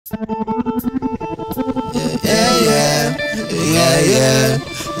Just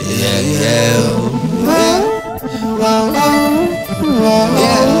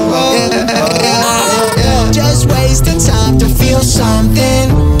wasting time to feel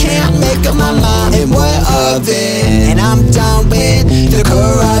something. Can't make up my mind and what of it. And I'm done with the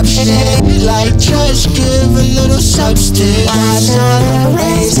corruption. Like just give a little substance. Another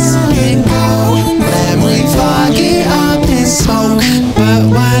race and go. Memory fog it up in smoke. But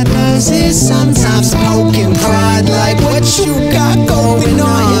why does it sometimes poke and prod? Like what you got going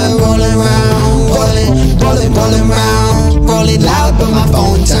on? You're rolling round, rolling round, rolling loud but my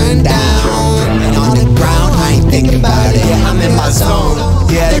phone turned down. And on the ground I ain't thinking about it. I'm in my zone.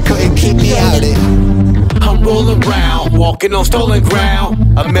 Yeah, they couldn't keep me out it. I'm rolling around, walking on stolen ground.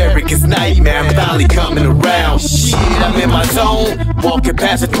 America's nightmare, I'm finally coming around. Shit, I'm in my zone, walking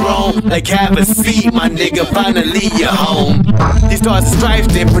past the throne. Like have a seat, my nigga, finally you're home. These stars and stripes,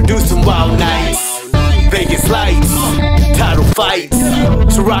 they produce some wild nights. Vegas lights, title fights,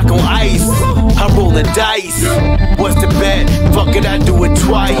 to rock on ice. I'm rolling dice. What's the bet? Fuck it, I do it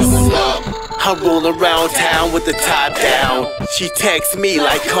twice. I'm rolling around town with the top down. She texts me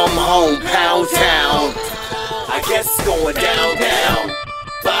like come home, pound town. I guess it's going down, down.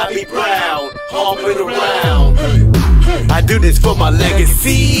 Bobby Brown, humping around. I do this for my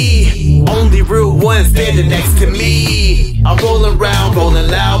legacy. Only real ones standing next to me. I'm rolling around, rolling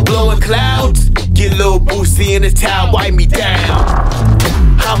loud, blowing clouds. Get a little boosty in the towel, wipe me down.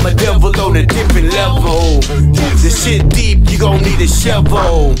 I'm a devil on a different level. The shit deep, you gon' need a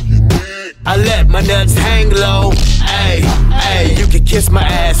shovel. I let my nuts hang low. Ayy, ayy, you can kiss my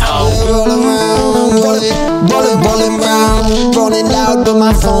asshole. Rolling round, rolling round, rolling loud but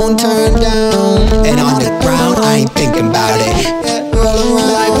my phone turned down. And on the ground I ain't thinking about it. Rolling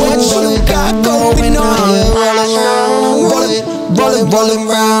round, like what you got going on? Rolling round, rolling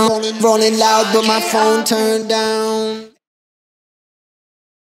round, rolling loud but my phone turned down.